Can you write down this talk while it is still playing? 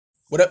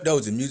What up, though?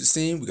 It's the music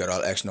scene. We got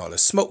all the action, all the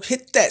smoke.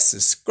 Hit that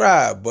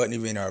subscribe button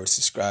if you ain't already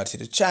subscribed to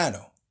the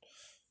channel.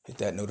 Hit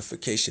that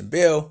notification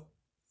bell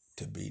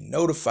to be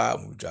notified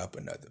when we drop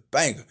another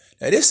banger.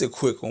 Now, this is a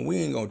quick one. We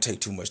ain't going to take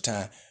too much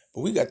time,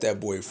 but we got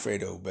that boy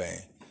Fredo bang.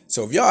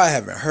 So if y'all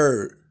haven't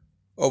heard,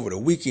 over the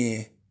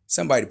weekend,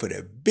 somebody put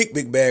a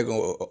big bag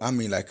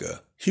on, like a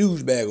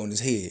huge bag on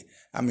his head.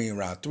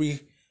 Around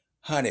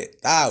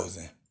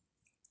 300,000.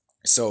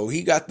 So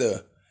he got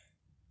the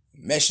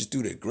message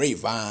through the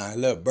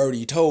grapevine. Little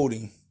birdie told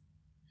him,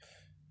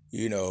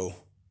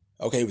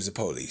 okay, it was the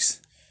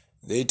police.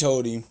 They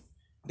told him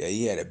that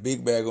he had a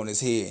big bag on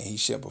his head and he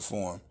shouldn't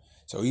perform.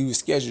 So he was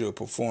scheduled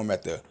to perform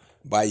at the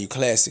Bayou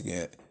Classic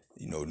in,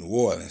 New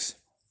Orleans.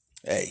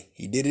 Hey,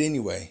 he did it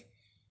anyway.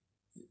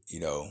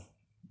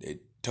 They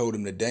told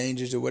him the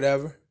dangers or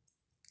whatever.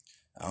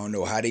 I don't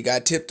know how they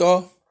got tipped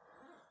off.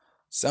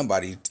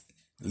 Somebody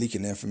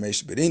leaking the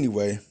information. But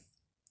anyway,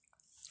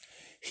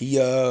 he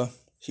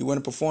went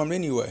and performed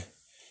anyway.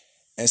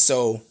 And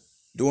so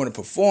during the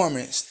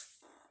performance,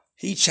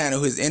 he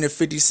channeled his inner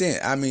 50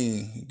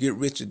 Cent. Get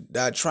rich or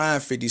die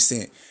trying 50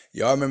 Cent.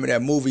 Y'all remember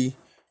that movie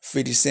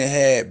 50 Cent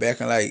had back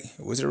in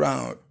was it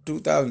around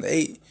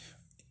 2008?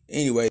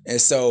 Anyway, and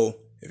so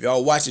if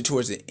y'all watch it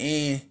towards the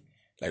end,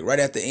 right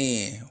at the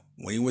end,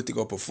 when he went to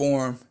go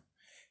perform,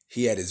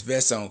 he had his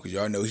vest on because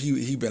y'all know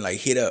he been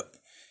hit up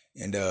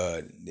and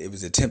it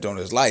was an attempt on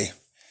his life.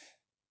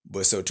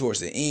 But so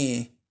towards the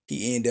end,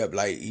 he ended up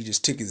he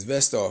just took his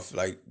vest off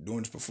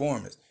during his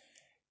performance.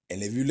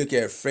 And if you look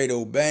at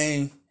Fredo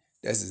Bang,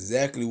 that's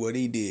exactly what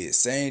he did.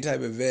 Same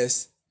type of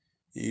vest.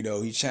 He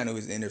channeled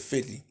his inner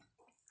 50.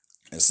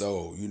 And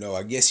so,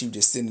 I guess he was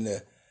just sending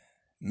a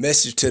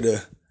message to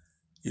the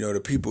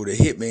people, the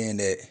hitman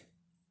that,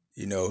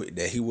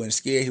 that he wasn't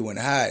scared, he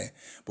wasn't hiding.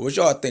 But what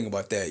y'all think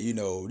about that?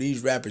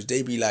 These rappers,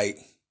 they be I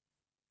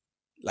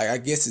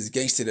guess it's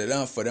gangster to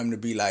them for them to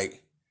be I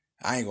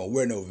ain't gonna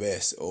wear no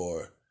vest,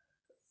 or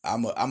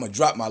I'm a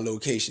drop my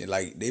location.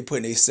 They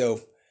putting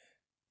themselves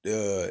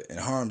in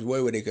harm's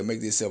way where they can make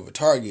themselves a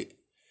target,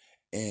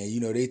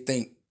 and they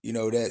think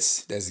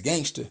that's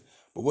gangster.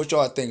 But what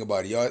y'all think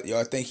about it?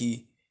 Y'all think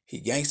he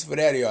gangster for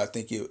that, or y'all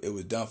think it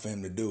was done for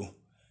him to do?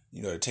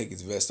 To take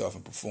his vest off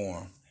and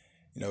perform.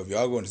 If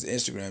y'all go on his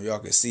Instagram, y'all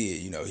can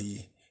see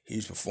it.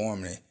 He's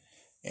performing it,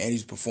 and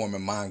he's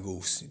performing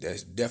Mongoose.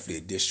 That's definitely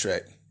a diss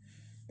track.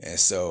 And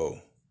so,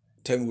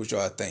 tell me what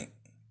y'all think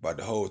about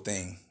the whole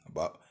thing,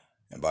 about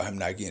him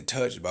not getting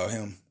touched, about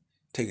him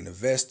taking the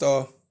vest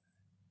off.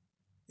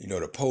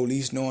 The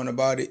police knowing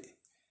about it.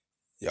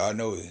 Y'all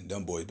know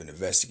them boys been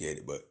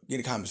investigated. But get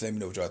in the comments, let me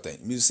know what y'all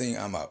think. Music scene,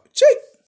 I'm out. Check.